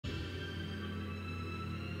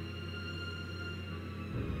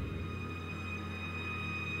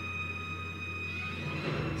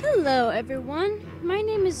Hello everyone, my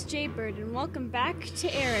name is Jaybird and welcome back to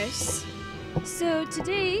AIRIS. So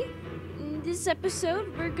today, in this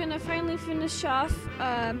episode, we're gonna finally finish off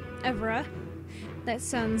Evra. That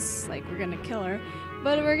sounds like we're gonna kill her.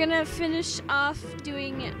 But we're gonna finish off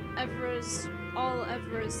doing all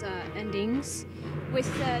Evra's endings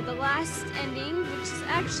with the last ending, which is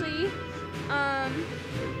actually,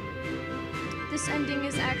 this ending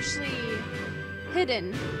is actually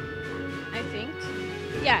hidden, I think.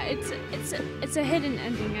 Yeah, it's a hidden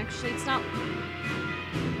ending actually. It's not.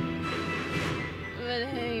 But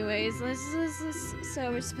anyways, let's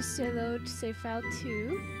so we're supposed to load save file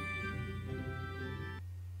 2.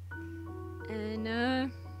 And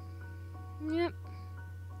yep.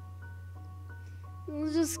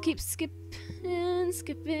 We'll just keep skipping. We're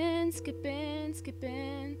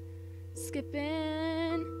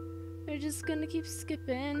just gonna keep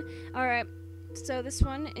skipping. Alright. So this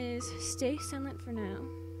one is stay silent for now.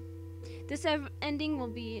 This ending will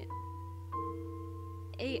be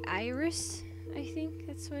AIRIS, I think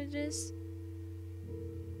that's what it is.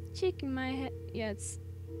 Shaking my head. Yeah, it's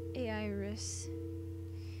AIRIS.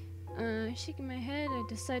 Shaking my head, I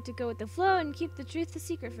decide to go with the flow and keep the truth a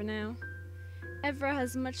secret for now. Evra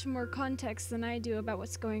has much more context than I do about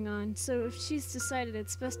what's going on, so if she's decided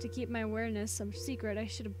it's best to keep my awareness a secret, I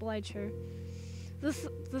should oblige her.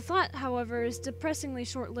 The thought, however, is depressingly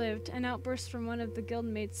short-lived. An outburst from one of the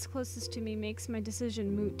guildmates closest to me makes my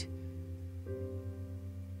decision moot.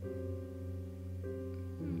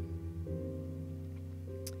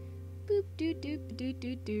 Boop doo doop doo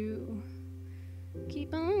doo doo.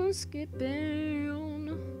 Keep on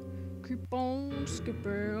skipping. Keep on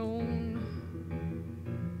skipping.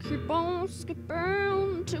 Keep on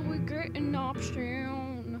skipping till we get an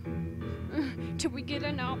option. Till we get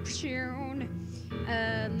an option.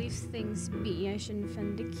 Leave things be. I shouldn't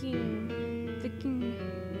offend the king.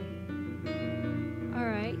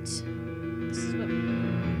 Alright. This is what.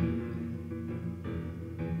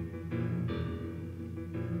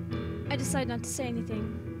 I decide not to say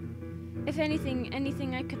anything. If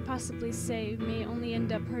anything I could possibly say may only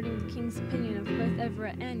end up hurting the king's opinion of both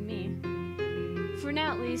Evra and me. For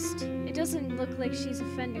now, at least, it doesn't look like she's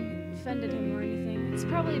offended him or anything. It's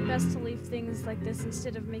probably best to leave things like this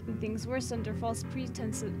instead of making things worse under false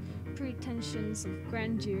pretensions of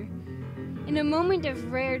grandeur. In a moment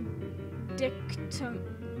of rare dichotomy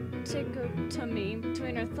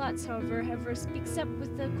between our thoughts, however, Evra speaks up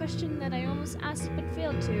with a question that I almost asked but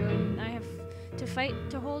failed to, and I have to fight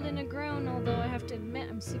to hold in a groan, although I have to admit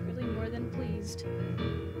I'm secretly more than pleased.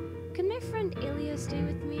 Can my friend Alia stay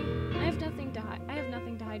with me? I have nothing to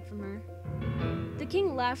hide from her. The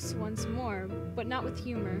king laughs once more, but not with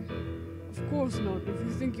humor. Of course not. If you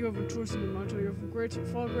think you have a choice in the matter, you have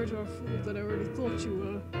far greater a fool than I already thought you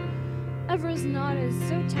were. Evra's nod is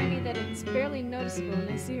so tiny that it's barely noticeable, and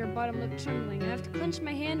I see her bottom lip trembling. I have to clench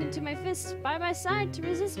my hand into my fist by my side to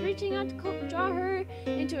resist reaching out to draw her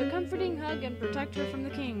into a comforting hug and protect her from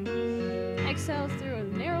the king. I exhale through a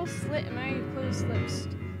narrow slit in my closed lips.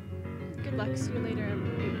 Good luck. See you later,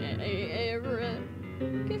 Evra.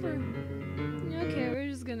 Give her. Okay, we're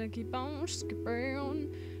just gonna keep on skipping.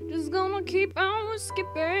 Just gonna keep on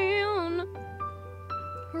skipping.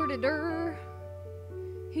 Hurdy-dur.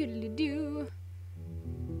 Hiddly-doo.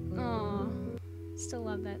 Aw. Still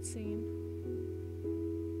love that scene.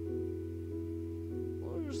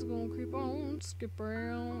 We're just gonna keep on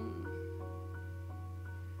skipping.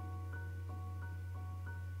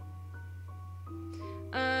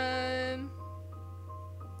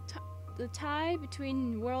 The tie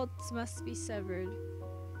between worlds must be severed.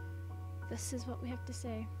 This is what we have to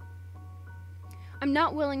say. I'm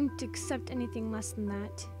not willing to accept anything less than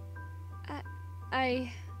that.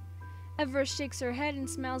 Evra shakes her head and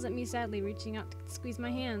smiles at me sadly, reaching out to squeeze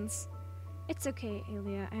my hands. It's okay,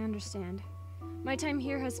 Alia, I understand. My time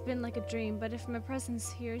here has been like a dream, but if my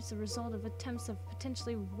presence here is the result of attempts of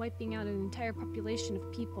potentially wiping out an entire population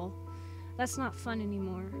of people, that's not fun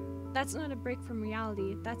anymore. That's not a break from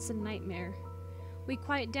reality, that's a nightmare. We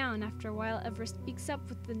quiet down. After a while, Evra speaks up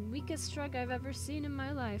with the weakest shrug I've ever seen in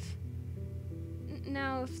my life.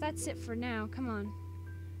 Now, if that's it for now, come on.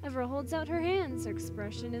 Evra holds out her hands. Her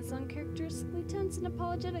expression is uncharacteristically tense and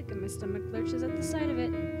apologetic, and my stomach lurches at the sight of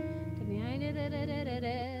it.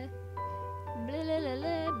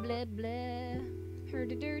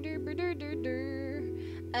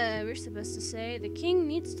 We're supposed to say, the king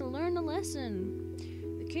needs to learn a lesson.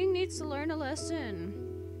 The king needs to learn a lesson.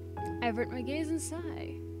 I avert my gaze and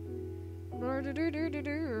sigh.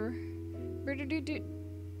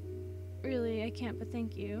 Really, I can't but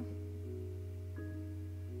thank you.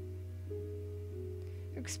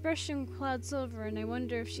 expression clouds over, and I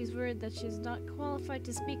wonder if she's worried that she's not qualified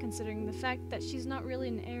to speak considering the fact that she's not really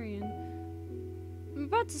an Aryan. I'm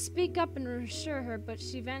about to speak up and reassure her, but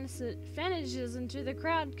she vanishes into the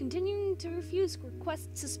crowd, continuing to refuse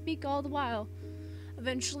requests to speak all the while.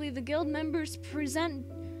 Eventually, the guild members present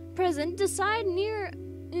decide near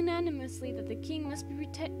unanimously that the king must be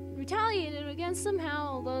retaliated against somehow,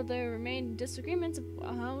 although there remain disagreements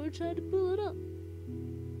about how we try to pull it up.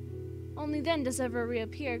 Only then does Evra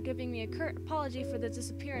reappear, giving me a curt apology for the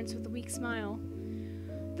disappearance with a weak smile.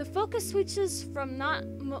 The focus switches from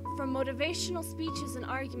motivational speeches and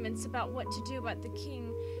arguments about what to do about the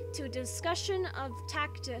king to a discussion of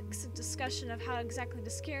tactics, a discussion of how exactly to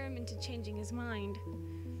scare him into changing his mind.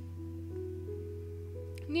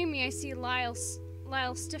 Near me, I see Lyle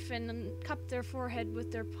stiffen and cup their forehead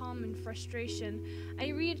with their palm in frustration. I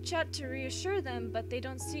reach out to reassure them, but they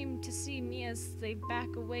don't seem to see me as they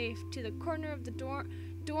back away to the corner of the dorm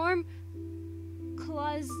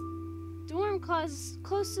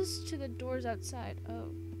closest to the doors outside.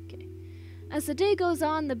 Oh, okay. As the day goes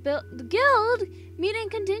on, the guild meeting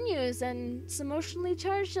continues, and it's emotionally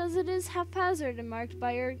charged as it is haphazard and marked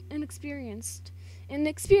by our inexperience.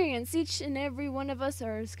 Each and every one of us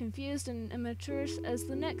are as confused and immature as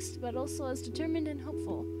the next, but also as determined and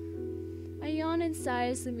hopeful. I yawn and sigh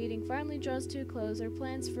as the meeting finally draws to a close. Our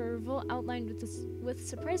plans for a revolt outlined with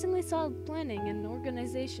surprisingly solid planning and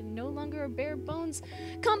organization, no longer a bare bones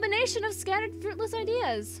combination of scattered fruitless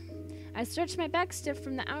ideas. I stretch my back stiff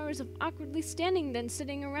from the hours of awkwardly standing, then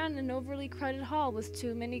sitting around an overly crowded hall with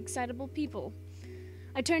too many excitable people.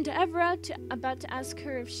 I turn to Evra, about to ask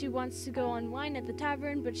her if she wants to go on wine at the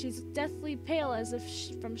tavern, but she's deathly pale as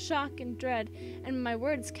if from shock and dread, and my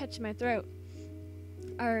words catch my throat.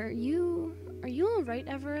 Are you alright,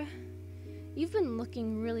 Evra? You've been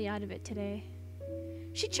looking really out of it today.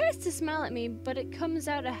 She tries to smile at me, but it comes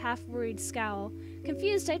out a half-worried scowl.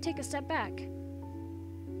 Confused, I take a step back.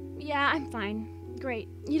 Yeah, I'm fine. Great.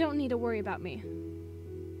 You don't need to worry about me.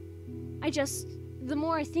 The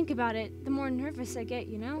more I think about it, the more nervous I get,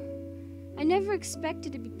 you know? I never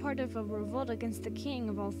expected to be part of a revolt against the king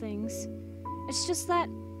of all things. It's just that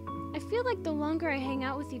I feel like the longer I hang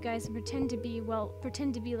out with you guys and pretend to be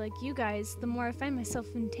like you guys, the more I find myself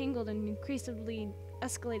entangled in increasingly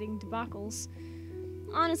escalating debacles.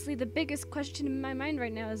 Honestly, the biggest question in my mind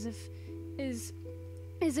right now isn't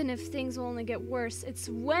if things will only get worse, it's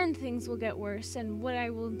when things will get worse and what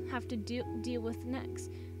I will have to deal with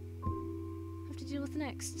next.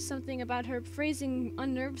 Something about her phrasing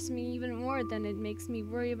unnerves me even more than it makes me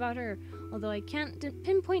worry about her, although I can't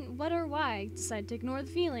pinpoint what or why. I decide to ignore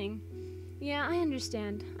the feeling. Yeah, I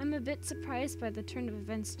understand. I'm a bit surprised by the turn of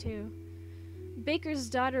events, too. Baker's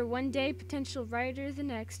daughter one day, potential rioter the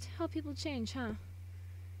next. How people change, huh?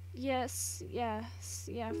 Yes, yeah,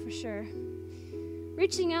 for sure.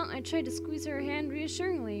 Reaching out, I try to squeeze her hand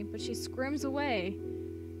reassuringly, but she squirms away.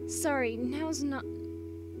 Sorry, now's not...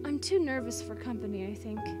 I'm too nervous for company, I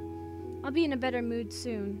think. I'll be in a better mood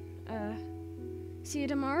soon. See you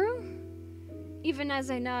tomorrow? Even as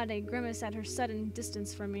I nod, I grimace at her sudden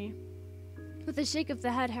distance from me. With a shake of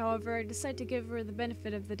the head, however, I decide to give her the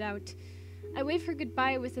benefit of the doubt. I wave her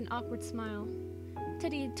goodbye with an awkward smile.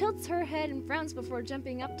 Teddy tilts her head and frowns before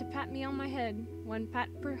jumping up to pat me on my head, one pat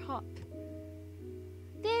per hop.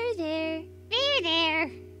 There.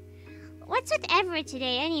 What's with Everett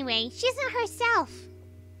today, anyway? She's not herself.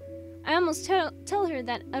 I almost tell her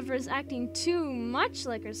that Evra's acting too much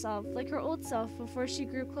like herself, like her old self before she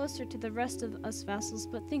grew closer to the rest of us vassals,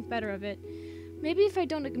 but think better of it. Maybe if I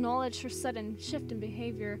don't acknowledge her sudden shift in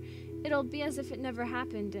behavior, it'll be as if it never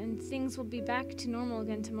happened, and things will be back to normal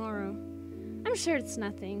again tomorrow. I'm sure it's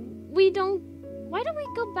nothing. Why don't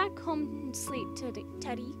we go back home and sleep,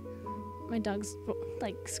 Teddy? My dog's,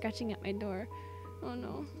 scratching at my door. Oh,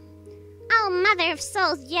 no. Oh, mother of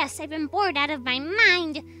souls, yes, I've been bored out of my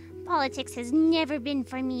mind. Politics has never been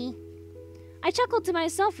for me. I chuckle to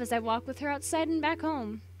myself as I walk with her outside and back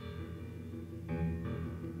home.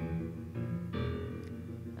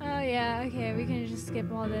 Oh yeah, okay, we can just skip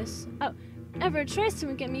all this. Oh, Everett tries to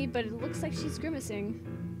wink at me, but it looks like she's grimacing.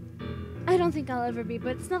 I don't think I'll ever be,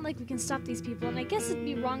 but it's not like we can stop these people, and I guess it'd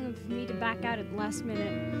be wrong of me to back out at the last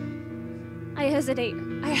minute. I hesitate!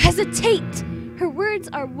 Her words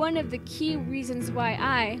are one of the key reasons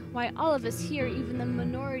why all of us here, even the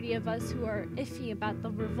minority of us who are iffy about the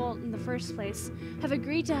revolt in the first place, have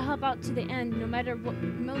agreed to help out to the end, no matter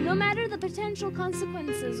the potential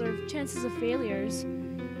consequences or chances of failures.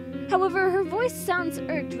 However, her voice sounds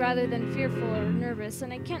irked rather than fearful or nervous,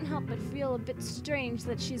 and I can't help but feel a bit strange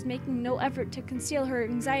that she's making no effort to conceal her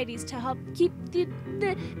anxieties to help keep the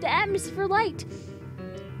atmosphere light.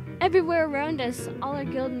 Everywhere around us, all our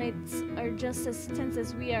guildmates are just as tense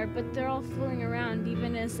as we are, but they're all fooling around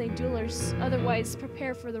even as they duel or otherwise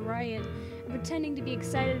prepare for the riot, and pretending to be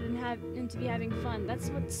excited and to be having fun. That's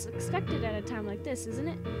what's expected at a time like this, isn't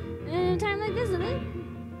it? And at a time like this, isn't it?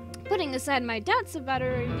 Putting aside my doubts about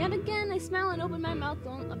her yet again, I smile and open my mouth,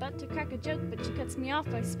 about to crack a joke, but she cuts me off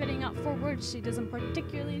by spitting out 4 words she doesn't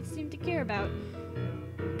particularly seem to care about.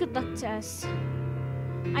 Good luck to us.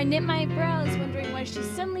 I knit my brows, wondering why she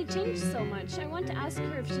suddenly changed so much. I want to ask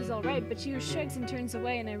her if she's alright, but she shrugs and turns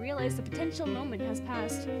away, and I realize the potential moment has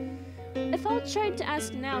passed. If I'll try to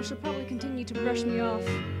ask now, she'll probably continue to brush me off.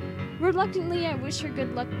 Reluctantly, I wish her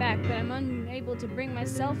good luck back, but I'm unable to bring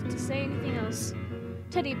myself to say anything else.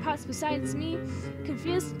 Teddy pots beside me,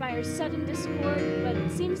 confused by her sudden discord, but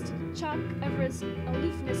it seems to chalk Everett's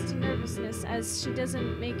aloofness to nervousness, as she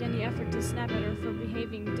doesn't make any effort to snap at her for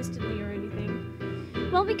behaving distantly or anything.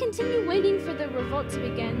 While we continue waiting for the revolt to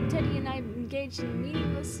begin, Teddy and I engage in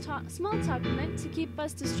meaningless small talk meant to keep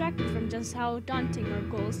us distracted from just how daunting our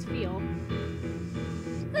goals feel.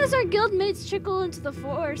 As our guildmates trickle into the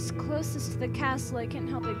forest closest to the castle, I can't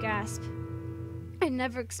help but gasp. I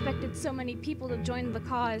never expected so many people to join the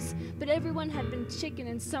cause, but everyone had been shaken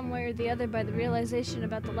in some way or the other by the realization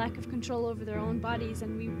about the lack of control over their own bodies,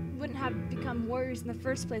 and we wouldn't have become warriors in the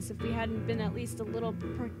first place if we hadn't been at least a little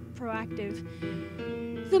proactive.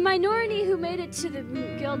 The minority who made it to the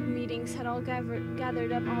guild meetings had all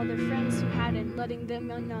gathered up all their friends who hadn't, letting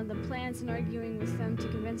them in on the plans and arguing with them to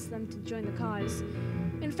convince them to join the cause.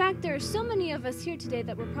 In fact, there are so many of us here today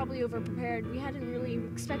that we're probably overprepared. We hadn't really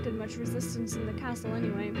expected much resistance in the castle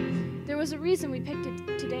anyway. There was a reason we picked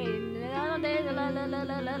it today.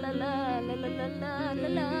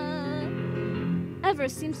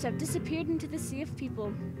 Everest seems to have disappeared into the sea of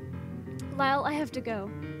people. Lyle, I have to go.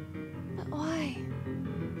 But why?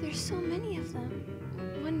 There's so many of them.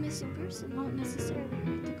 One missing person won't necessarily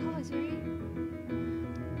hurt the cause,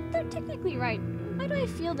 right? They're technically right. Why do I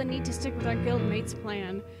feel the need to stick with our guildmates'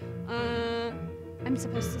 plan? I'm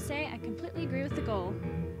supposed to say I completely agree with the goal.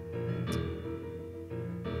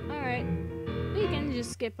 Alright. We can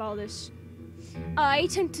just skip all this. I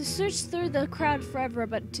attempt to search through the crowd forever,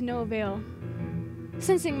 but to no avail.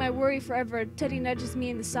 Sensing my worry forever, Teddy nudges me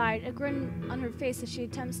in the side, a grin on her face as she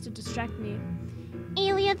attempts to distract me.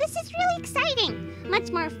 Alia, this is really exciting!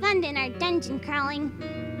 Much more fun than our dungeon crawling.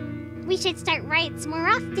 We should start riots more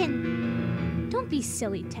often. Don't be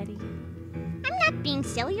silly, Teddy. I'm not being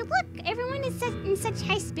silly. Look, everyone is in such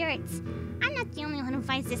high spirits. I'm not the only one who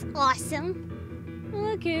finds this awesome.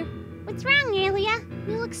 Okay. What's wrong, Alia?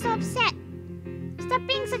 You look so upset. Stop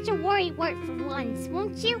being such a worrywart for once,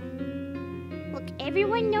 won't you? Look,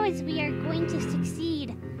 everyone knows we are going to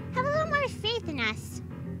succeed. Have a little more faith in us.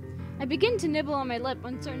 I begin to nibble on my lip,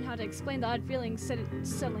 uncertain how to explain the odd feeling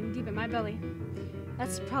settling deep in my belly.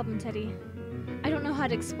 That's the problem, Teddy. I don't know how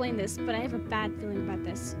to explain this, but I have a bad feeling about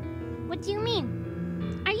this. What do you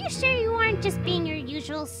mean? Are you sure you aren't just being your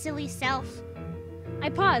usual silly self? I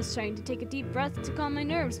pause, trying to take a deep breath to calm my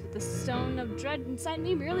nerves, but the stone of dread inside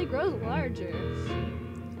me merely grows larger.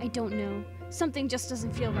 I don't know. Something just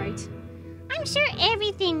doesn't feel right. I'm sure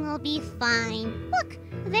everything will be fine. Look,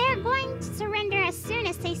 they're going to surrender as soon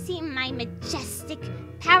as they see my majestic,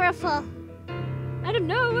 powerful... Out of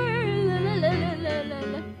nowhere,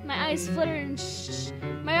 my eyes flutter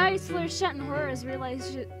shut in horror as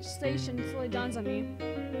realization slowly dawns on me.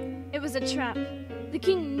 It was a trap. The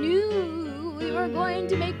king knew we were going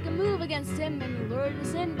to make a move against him, and he lured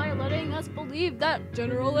us in by letting us believe that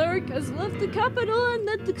General Eric has left the capital and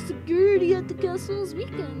that the security at the castle is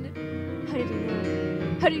weakened. How did he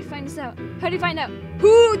know? How did he find us out? How did he find out?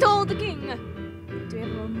 Who told the king? Do we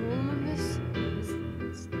have a role among us?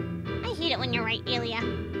 I hate it when you're right, Alia.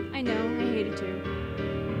 I know, I hate it too.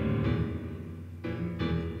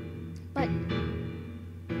 But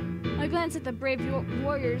I glance at the brave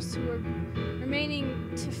warriors who are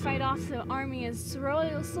remaining to fight off the army as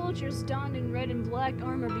royal soldiers donned in red and black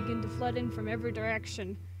armor begin to flood in from every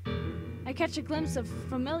direction. I catch a glimpse of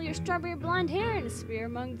familiar strawberry blonde hair in a spear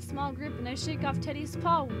among the small group, and I shake off Teddy's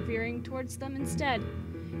paw, veering towards them instead.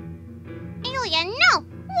 Alia, no!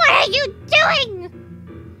 What are you doing?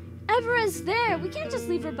 Evera's there. We can't just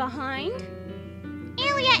leave her behind.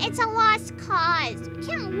 Alia, it's a lost cause. We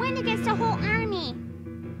can't win against a whole army.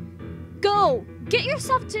 Go! Get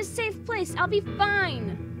yourself to a safe place. I'll be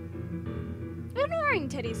fine. Ignoring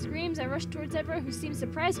Teddy's screams, I rush towards Evera, who seems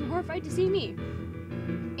surprised and horrified to see me.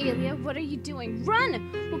 Alia, what are you doing? Run!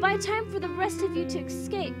 We'll buy time for the rest of you to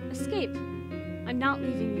escape. I'm not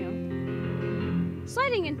leaving you.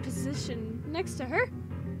 Sliding in position next to her,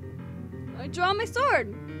 I draw my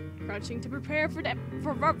sword. crouching to prepare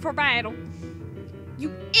for battle.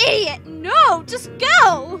 You idiot! No! Just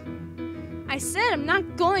go! I said I'm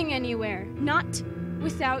not going anywhere. Not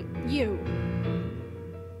without you.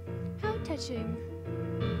 How touching.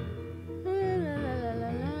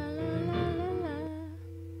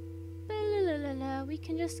 We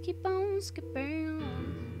can just keep on skipping on.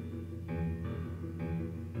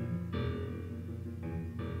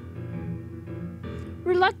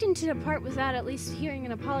 Reluctant to depart without at least hearing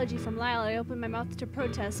an apology from Lyle, I open my mouth to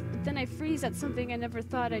protest, but then I freeze at something I never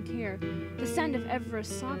thought I'd hear. The sound of Evra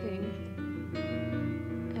sobbing.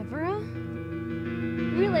 Evra?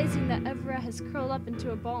 Realizing that Evra has curled up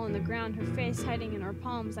into a ball on the ground, her face hiding in our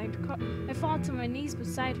palms, I fall to my knees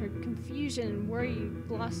beside her, confusion and worry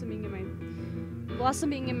blossoming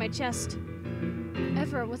in my chest.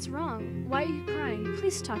 Evra, what's wrong? Why are you crying?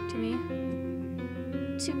 Please talk to me.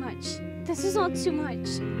 Too much. This is all too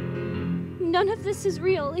much. None of this is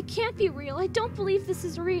real. It can't be real. I don't believe this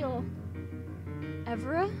is real.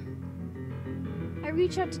 Evra? I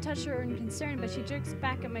reach out to touch her in concern, but she jerks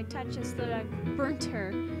back at my touch as though I've burnt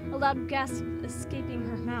her, a loud gasp escaping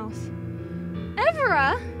her mouth.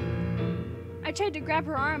 Evra! I tried to grab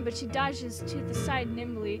her arm, but she dodges to the side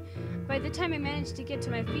nimbly. By the time I manage to get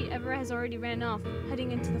to my feet, Evra has already ran off,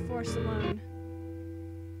 heading into the forest alone.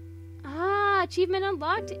 Ah, achievement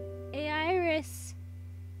unlocked! AIRIS.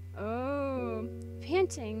 Oh.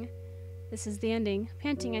 Panting. This is the ending.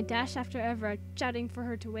 Panting, I dash after Evra, shouting for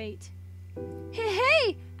her to wait.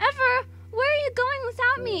 Hey, Evra! Where are you going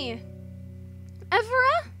without me?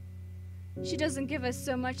 Evra? She doesn't give us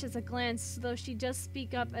so much as a glance, though she does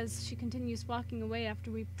speak up as she continues walking away after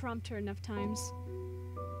we prompt her enough times.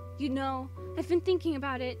 You know, I've been thinking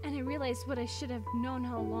about it, and I realized what I should have known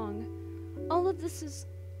all along. All of this is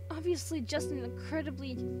obviously just an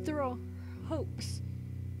incredibly thorough hoax.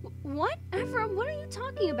 What? Evra, what are you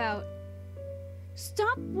talking about?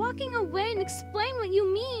 Stop walking away and explain what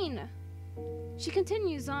you mean! She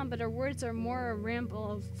continues on, but her words are more a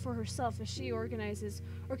ramble for herself as she organizes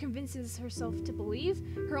or convinces herself to believe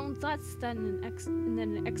her own thoughts than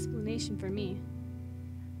an explanation for me.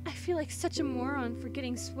 I feel like such a moron for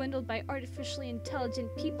getting swindled by artificially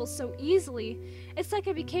intelligent people so easily. It's like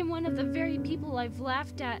I became one of the very people I've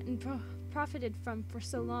laughed at and profited from for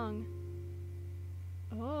so long.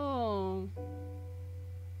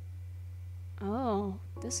 Oh,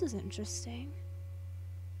 this is interesting.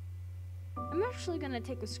 I'm actually gonna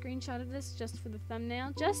take a screenshot of this just for the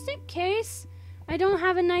thumbnail, just in case I don't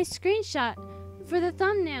have a nice screenshot for the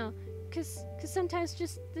thumbnail. Cause sometimes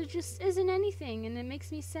there just isn't anything, and it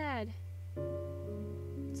makes me sad.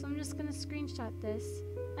 So I'm just gonna screenshot this.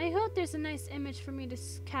 I hope there's a nice image for me to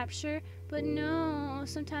capture, but no,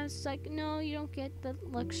 sometimes it's like, no, you don't get the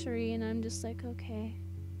luxury, and I'm just like, okay.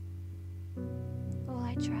 Well,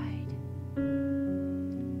 I tried.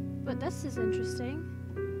 But this is interesting.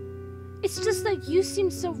 It's just like you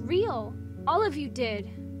seem so real. All of you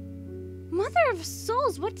did. Mother of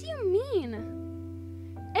souls, what do you mean?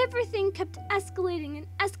 Everything kept escalating and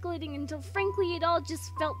escalating until frankly it all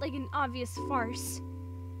just felt like an obvious farce.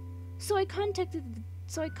 So I contacted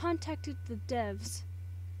the devs.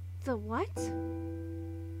 The what?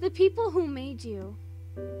 The people who made you.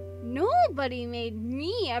 Nobody made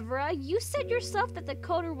me, Evra. You said yourself that the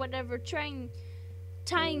code or whatever tying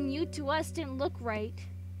you to us didn't look right.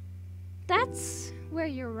 That's where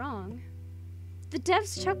you're wrong. The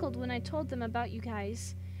devs chuckled when I told them about you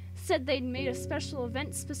guys. Said they'd made a special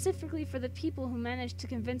event specifically for the people who managed to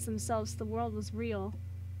convince themselves the world was real.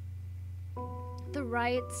 The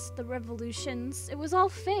riots, the revolutions, it was all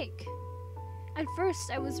fake. At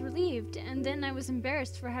first I was relieved, and then I was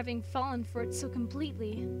embarrassed for having fallen for it so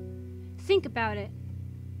completely. Think about it.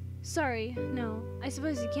 Sorry, no, I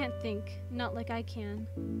suppose you can't think, not like I can.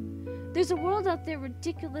 There's a world out there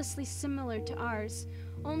ridiculously similar to ours,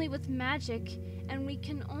 only with magic, and we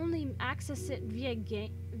can only access it via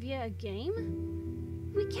a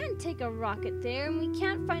game? We can't take a rocket there, and we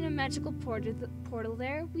can't find a magical portal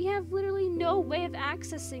there. We have literally no way of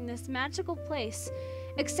accessing this magical place,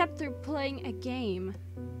 except through playing a game.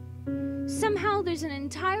 Somehow there's an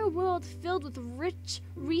entire world filled with rich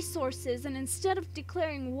resources, and instead of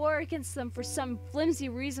declaring war against them for some flimsy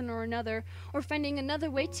reason or another, or finding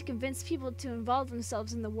another way to convince people to involve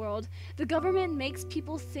themselves in the world, the government makes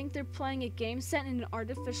people think they're playing a game set in an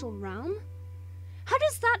artificial realm? How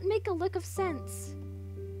does that make a lick of sense?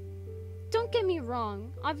 Don't get me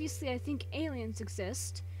wrong, obviously I think aliens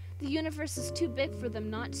exist. The universe is too big for them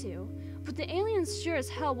not to. But the aliens sure as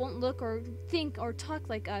hell won't look or think or talk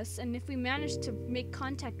like us, and if we manage to make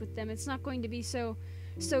contact with them, it's not going to be so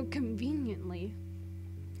conveniently.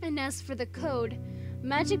 And as for the code,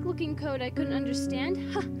 Magic-looking code I couldn't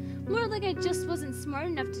understand? Ha! More like I just wasn't smart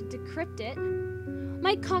enough to decrypt it.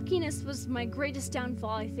 My cockiness was my greatest downfall,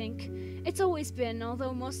 I think. It's always been,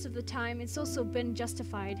 although most of the time it's also been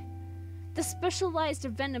justified. The specialized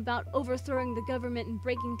event about overthrowing the government and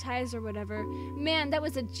breaking ties or whatever, man, that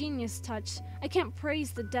was a genius touch. I can't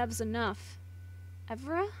praise the devs enough.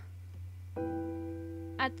 Evra?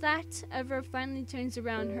 At that, Evra finally turns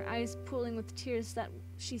around, her eyes pooling with tears that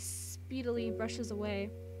she speedily brushes away.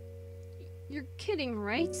 You're kidding,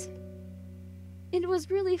 right? It was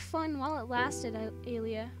really fun while it lasted,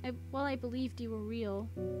 Alia, while I believed you were real.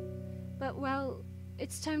 But, well,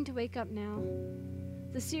 it's time to wake up now.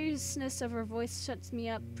 The seriousness of her voice shuts me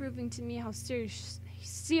up, proving to me how serious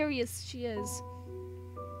she is.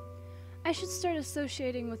 I should start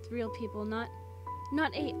associating with real people, not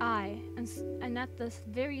AI, and at the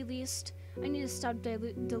very least, I need to stop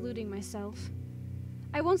deluding myself.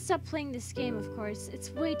 I won't stop playing this game, of course.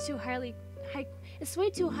 It's way too high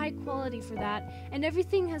quality for that, and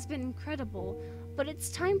everything has been incredible. But it's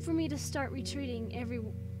time for me to start treating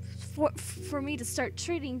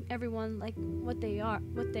everyone like what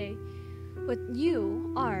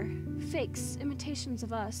you are, fakes, imitations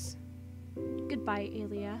of us. Goodbye,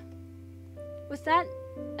 Alia. With that,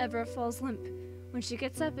 Evra falls limp. When she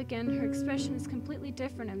gets up again, her expression is completely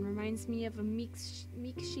different and reminds me of a meek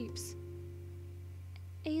sheep's.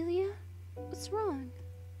 Alia? What's wrong?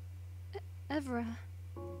 Evra.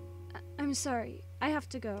 I'm sorry. I have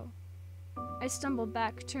to go. I stumble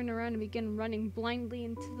back, turn around, and begin running blindly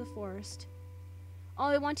into the forest. All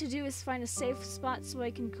I want to do is find a safe spot so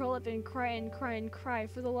I can curl up and cry and cry and cry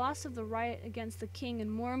for the loss of the riot against the king,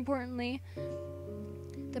 and more importantly,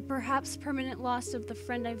 the perhaps permanent loss of the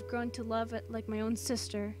friend I've grown to love like my own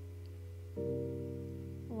sister.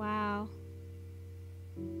 Wow.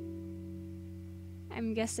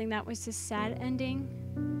 I'm guessing that was a sad ending,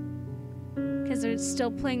 because they're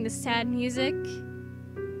still playing the sad music.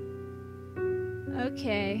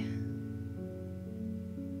 Okay.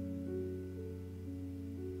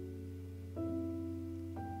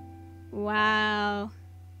 Wow.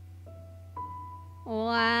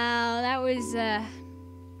 Wow, that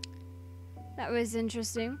was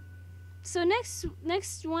interesting. So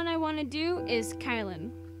next one I want to do is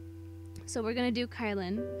Kylan. So we're gonna do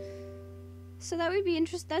Kylan. So that would be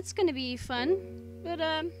that's gonna be fun. But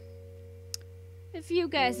if you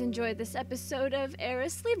guys enjoyed this episode of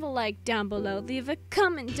AIRIS, leave a like down below, leave a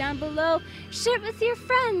comment down below, share it with your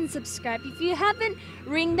friends, subscribe if you haven't,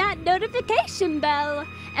 ring that notification bell,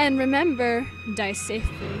 and remember, die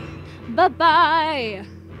safely. Bye-bye!